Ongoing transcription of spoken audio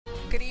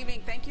Good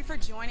evening. Thank you for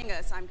joining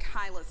us. I'm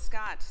Kyla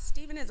Scott.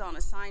 Stephen is on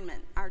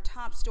assignment. Our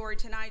top story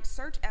tonight,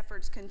 search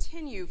efforts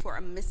continue for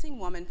a missing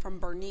woman from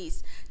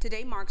Bernice.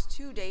 Today marks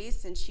 2 days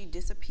since she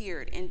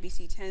disappeared.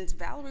 NBC 10's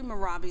Valerie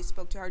Maravi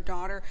spoke to her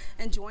daughter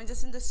and joins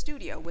us in the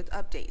studio with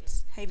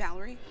updates. Hey,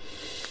 Valerie.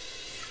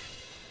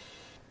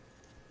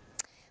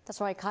 That's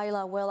right,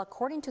 Kyla. Well,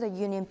 according to the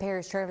Union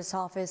Parish Sheriff's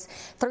Office,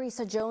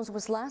 Theresa Jones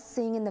was last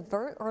seen in the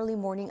very early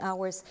morning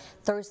hours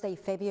Thursday,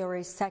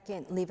 February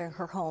 2nd, leaving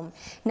her home.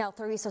 Now,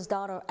 Theresa's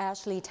daughter,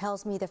 Ashley,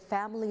 tells me the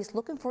family is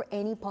looking for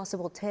any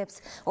possible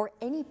tips or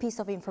any piece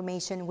of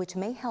information which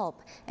may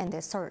help in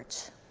this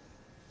search.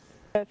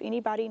 If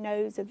anybody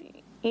knows of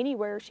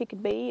anywhere she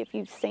could be, if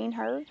you've seen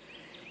her,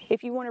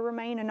 if you want to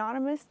remain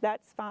anonymous,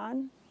 that's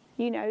fine.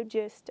 You know,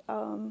 just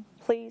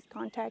please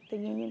contact the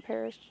Union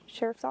Parish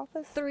Sheriff's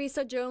Office.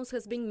 Theresa Jones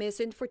has been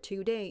missing for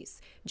 2 days.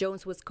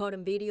 Jones was caught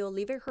on video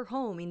leaving her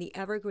home in the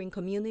Evergreen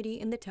community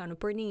in the town of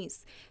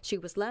Bernice. She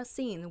was last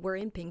seen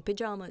wearing pink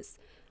pajamas.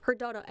 Her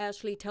daughter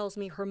Ashley tells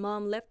me her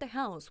mom left the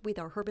house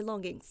without her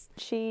belongings.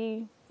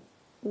 She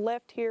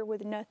left here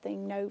with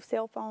nothing, no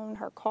cell phone,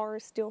 her car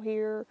is still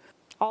here,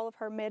 all of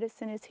her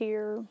medicine is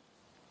here,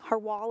 her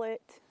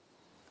wallet.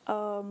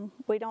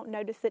 We don't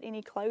notice that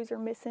any clothes are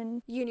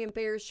missing. Union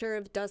Parish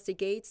Sheriff Dusty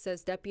Gates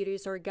says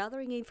deputies are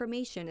gathering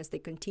information as they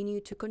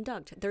continue to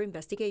conduct their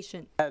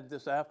investigation.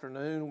 This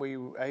afternoon, we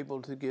were able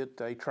to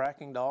get a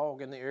tracking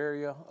dog in the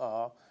area,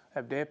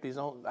 have deputies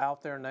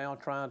out there now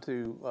trying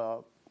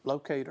to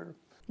locate her.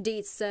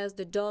 Gates says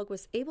the dog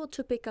was able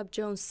to pick up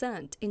Jones'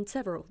 scent in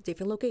several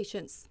different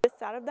locations. This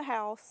side of the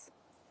house,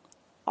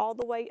 all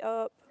the way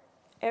up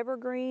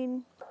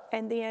Evergreen,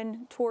 and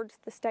then towards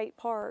the state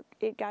park,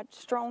 it got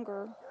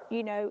stronger,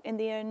 you know, and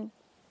then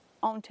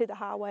onto the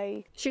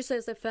highway. She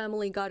says the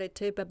family got a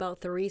tip about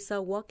Theresa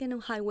walking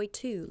on Highway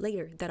 2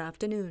 later that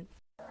afternoon.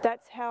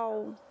 That's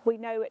how we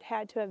know it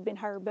had to have been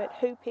her, but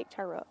who picked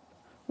her up?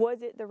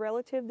 Was it the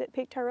relative that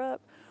picked her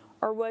up,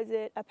 or was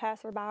it a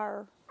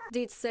passerby?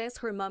 Gates says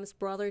her mom's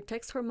brother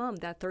texted her mom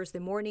that Thursday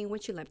morning when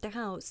she left the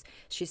house.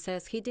 She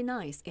says he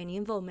denies any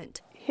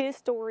involvement. His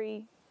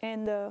story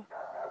and the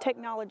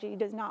technology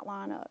does not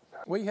line up.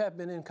 We have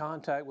been in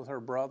contact with her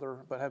brother,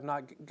 but have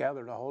not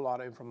gathered a whole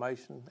lot of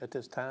information at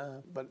this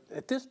time. But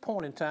at this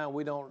point in time,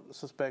 we don't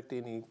suspect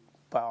any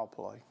foul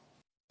play.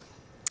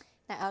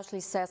 Now, Ashley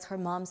says her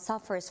mom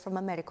suffers from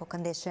a medical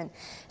condition.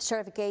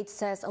 Sheriff Gates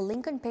says a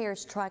Lincoln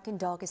Parish tracking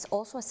dog is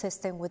also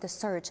assisting with the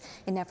search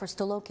in efforts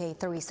to locate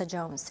Theresa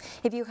Jones.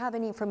 If you have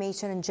any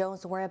information on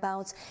Jones'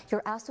 whereabouts,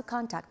 you're asked to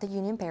contact the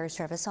Union Parish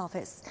Sheriff's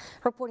Office.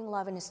 Reporting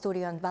live in the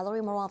studio, I'm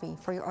Valerie Moravi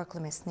for your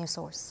Arklamis News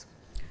Source.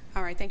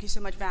 All right, thank you so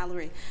much,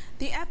 Valerie.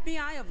 The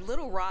FBI of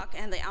Little Rock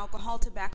and the alcohol, tobacco